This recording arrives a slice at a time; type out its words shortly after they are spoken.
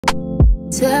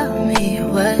Tell me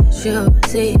what you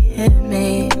see in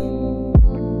me.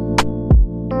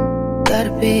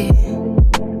 Gotta be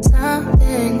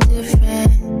something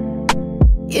different.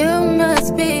 You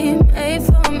must be made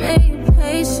for me.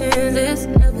 Patience is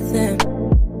everything.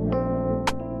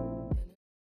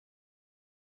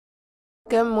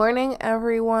 Good morning,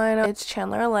 everyone. It's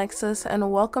Chandler Alexis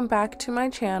and welcome back to my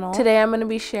channel. Today I'm going to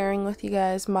be sharing with you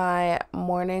guys my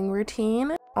morning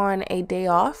routine on a day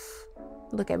off.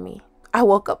 Look at me. I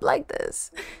woke up like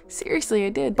this. Seriously,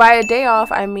 I did. By a day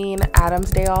off, I mean Adam's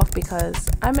day off because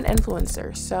I'm an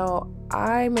influencer. So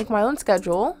I make my own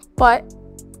schedule, but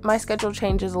my schedule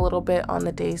changes a little bit on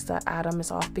the days that Adam is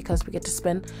off because we get to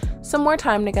spend some more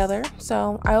time together.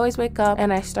 So I always wake up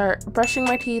and I start brushing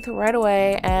my teeth right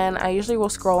away, and I usually will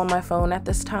scroll on my phone at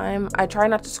this time. I try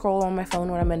not to scroll on my phone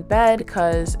when I'm in bed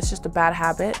because it's just a bad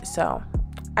habit. So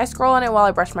I scroll on it while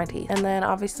I brush my teeth. And then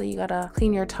obviously you gotta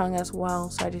clean your tongue as well,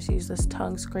 so I just use this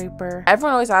tongue scraper.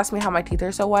 Everyone always asks me how my teeth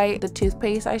are so white. The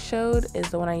toothpaste I showed is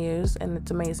the one I use and it's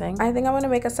amazing. I think I'm gonna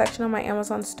make a section on my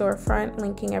Amazon storefront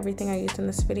linking everything I used in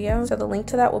this video, so the link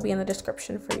to that will be in the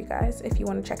description for you guys if you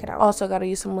want to check it out. Also gotta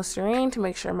use some Listerine to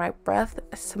make sure my breath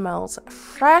smells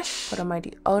fresh. Put on my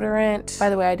deodorant. By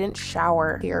the way, I didn't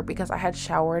shower here because I had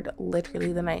showered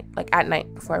literally the night, like at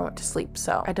night before I went to sleep,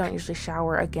 so I don't usually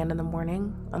shower again in the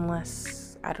morning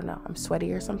unless, I don't know, I'm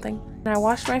sweaty or something. And I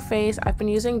washed my face. I've been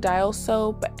using Dial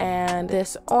soap and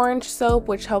this orange soap,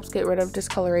 which helps get rid of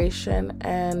discoloration.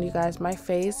 And you guys, my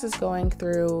face is going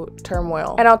through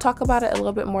turmoil, and I'll talk about it a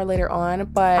little bit more later on,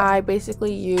 but I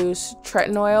basically use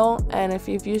tretinoil, and if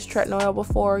you've used tretinoil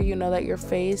before, you know that your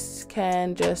face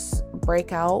can just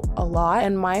break out a lot,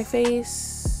 and my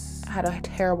face had a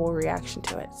terrible reaction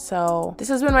to it. So this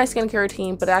has been my skincare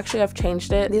routine, but actually I've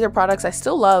changed it. These are products I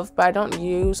still love, but I don't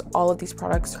use all of these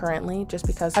products currently just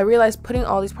because I realized putting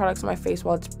all these products on my face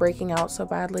while it's breaking out so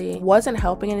badly wasn't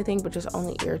helping anything but just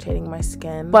only irritating my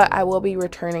skin. But I will be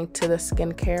returning to the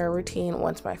skincare routine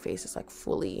once my face is like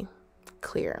fully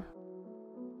clear.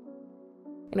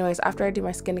 Anyways, after I do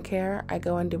my skincare, I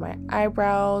go and do my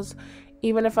eyebrows.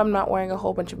 Even if I'm not wearing a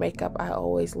whole bunch of makeup, I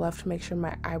always love to make sure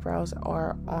my eyebrows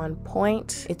are on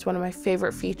point. It's one of my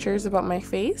favorite features about my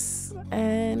face,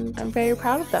 and I'm very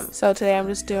proud of them. So today I'm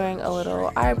just doing a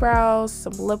little eyebrows,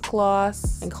 some lip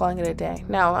gloss, and calling it a day.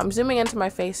 Now I'm zooming into my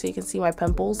face so you can see my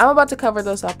pimples. I'm about to cover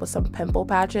those up with some pimple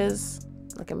patches.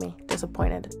 Look at me,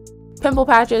 disappointed. Pimple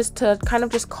patches to kind of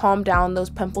just calm down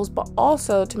those pimples, but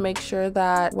also to make sure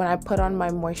that when I put on my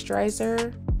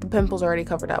moisturizer, the pimples are already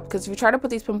covered up. Because if you try to put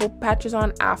these pimple patches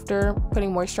on after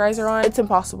putting moisturizer on, it's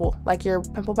impossible. Like, your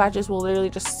pimple patches will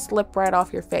literally just slip right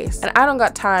off your face, and I don't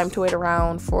got time to wait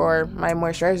around for my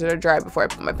moisturizer to dry before I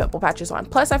put my pimple patches on.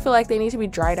 Plus I feel like they need to be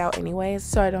dried out anyways,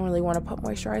 so I don't really want to put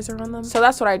moisturizer on them. So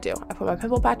that's what I do. I put my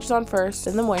pimple patches on first,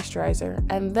 then the moisturizer,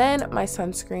 and then my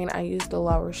sunscreen. I use the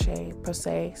La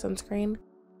Roche-Posay sunscreen.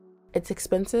 It's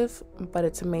expensive, but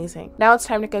it's amazing. Now it's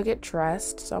time to go get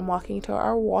dressed. So I'm walking to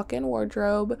our walk-in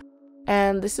wardrobe,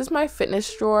 and this is my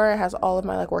fitness drawer. It has all of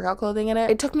my like workout clothing in it.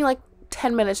 It took me like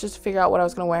 10 minutes just to figure out what I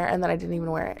was gonna wear, and then I didn't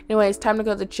even wear it. Anyways, time to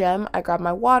go to the gym. I grab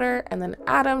my water, and then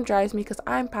Adam drives me because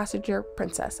I'm passenger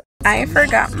princess. I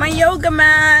forgot my yoga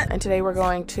mat. And today we're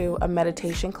going to a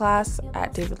meditation class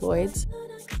at David Lloyd's.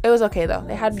 It was okay though.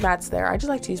 They had mats there. I just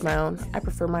like to use my own. I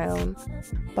prefer my own.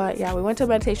 But yeah, we went to a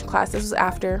meditation class. This was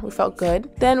after. We felt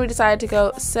good. Then we decided to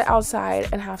go sit outside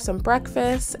and have some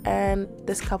breakfast, and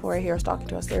this couple right here was talking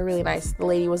to us. They were really nice. The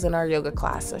lady was in our yoga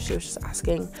class, so she was just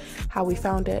asking how we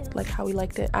found it, like how we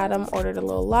liked it. Adam ordered a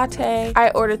little latte. I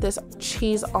ordered this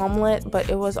cheese omelet, but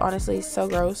it was honestly so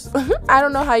gross. I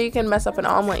don't know how you can mess up an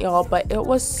omelet, y'all, but it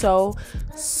was so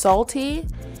salty.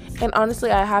 And honestly,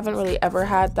 I haven't really ever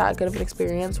had that good of an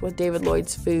experience with David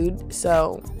Lloyd's food,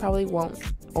 so probably won't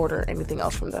order anything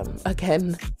else from them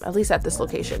again, at least at this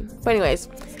location. But anyways,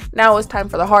 now it's time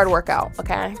for the hard workout,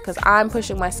 okay? Because I'm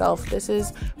pushing myself. This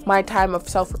is my time of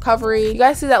self-recovery. You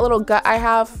guys see that little gut I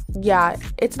have? Yeah,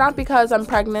 it's not because I'm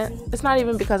pregnant. It's not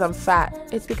even because I'm fat.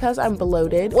 It's because I'm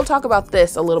bloated. We'll talk about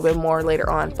this a little bit more later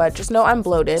on, but just know I'm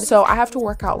bloated. So I have to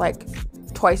work out like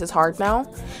twice as hard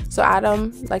now. So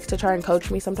Adam likes to try and coach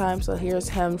me sometimes, so here's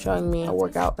him showing me a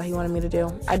workout that he wanted me to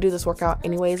do. I do this workout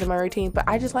anyways in my routine, but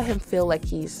I just let him feel like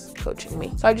he's coaching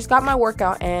me. So I just got my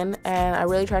workout in, and I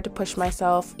really tried to push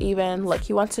myself. Even look,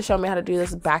 he wants to show me how to do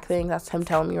this back thing. That's him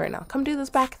telling me right now, come do this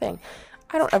back thing.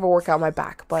 I don't ever work out my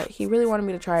back, but he really wanted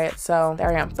me to try it, so there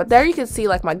I am. But there you can see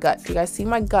like my gut. Do you guys see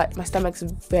my gut? My stomach's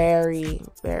very,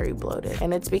 very bloated,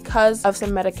 and it's because of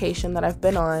some medication that I've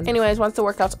been on. Anyways, once the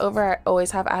workout's over, I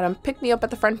always have Adam pick me up at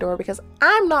the front door because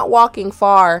I'm not walking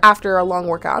far after a long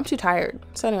workout. I'm too tired.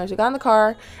 So anyways, we got in the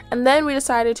car, and then we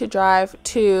decided to drive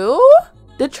to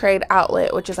the Trade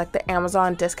Outlet, which is like the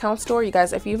Amazon discount store. You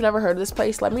guys, if you've never heard of this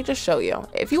place, let me just show you.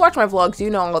 If you watch my vlogs,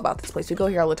 you know all about this place. We go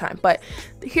here all the time. But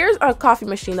here's a coffee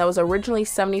machine that was originally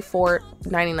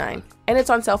 $74.99 and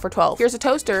it's on sale for $12. Here's a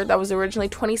toaster that was originally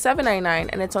 $27.99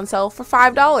 and it's on sale for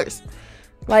 $5.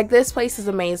 Like, this place is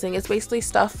amazing. It's basically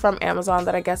stuff from Amazon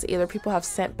that I guess either people have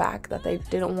sent back that they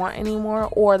didn't want anymore,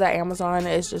 or that Amazon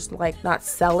is just like not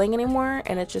selling anymore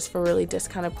and it's just for really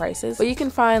discounted prices. But you can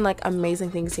find like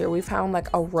amazing things here. We found like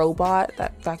a robot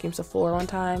that vacuums the floor one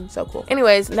time. So cool.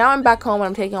 Anyways, now I'm back home and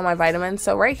I'm taking all my vitamins.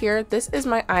 So right here, this is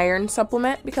my iron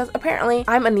supplement because apparently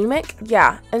I'm anemic.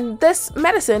 Yeah, and this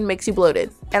medicine makes you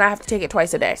bloated and I have to take it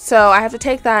twice a day. So I have to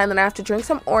take that, and then I have to drink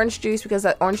some orange juice because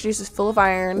that orange juice is full of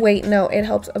iron. Wait, no, it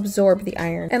helps absorb the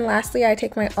iron. And lastly, I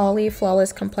take my 𝗕𝗓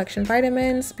Flawless Complexion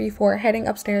vitamins before heading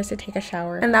upstairs to take a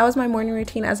shower. And that was my morning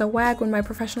routine as a wag when my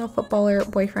professional footballer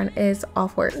boyfriend is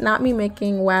off work. Not me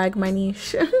making wag my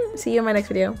niche. See you in my next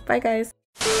video. Bye guys.